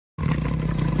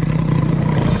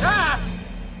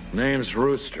Name's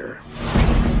Rooster.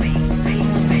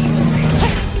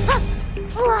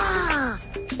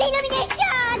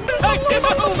 Illumination!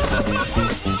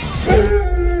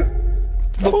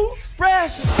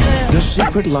 The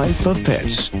Secret Life of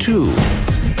Pets 2.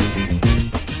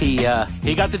 He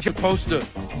got the Poster.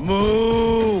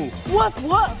 Moo! Woof,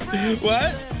 woof.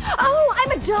 What? Oh,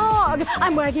 I'm a dog.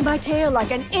 I'm wagging my tail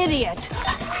like an idiot.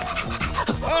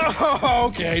 Oh,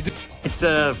 okay. It's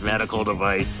a medical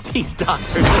device. He's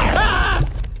doctored.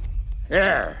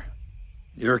 There.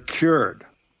 You're cured.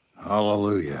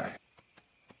 Hallelujah.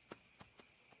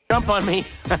 Jump on me.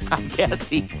 I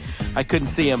guess I couldn't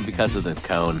see him because of the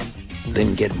cone.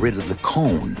 Then get rid of the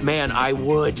cone. Man, I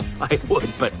would,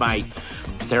 but my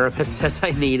therapist says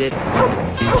I need it.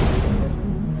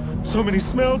 So many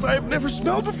smells I have never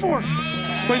smelled before.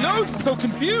 My nose is so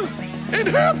confused and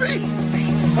happy.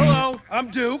 Hello, I'm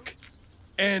Duke.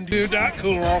 And you're not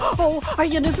cool. Oh, are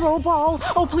you gonna throw a ball?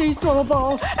 Oh, please throw a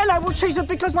ball. And I will chase it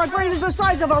because my brain is the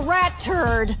size of a rat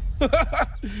turd.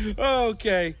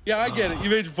 Okay. Yeah, I get it. You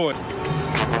made your point.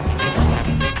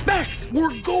 Max,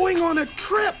 we're going on a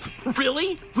trip.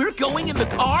 Really? We're going in the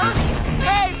car?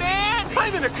 Hey, man!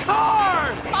 I'm in a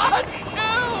car. Us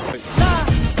too!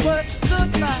 What?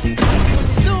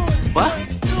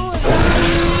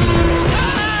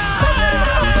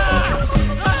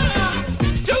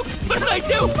 Duke, what did I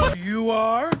do? You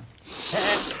are?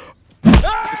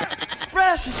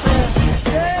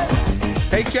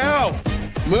 Hey, cow.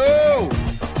 Moo!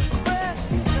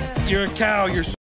 You're a cow. You're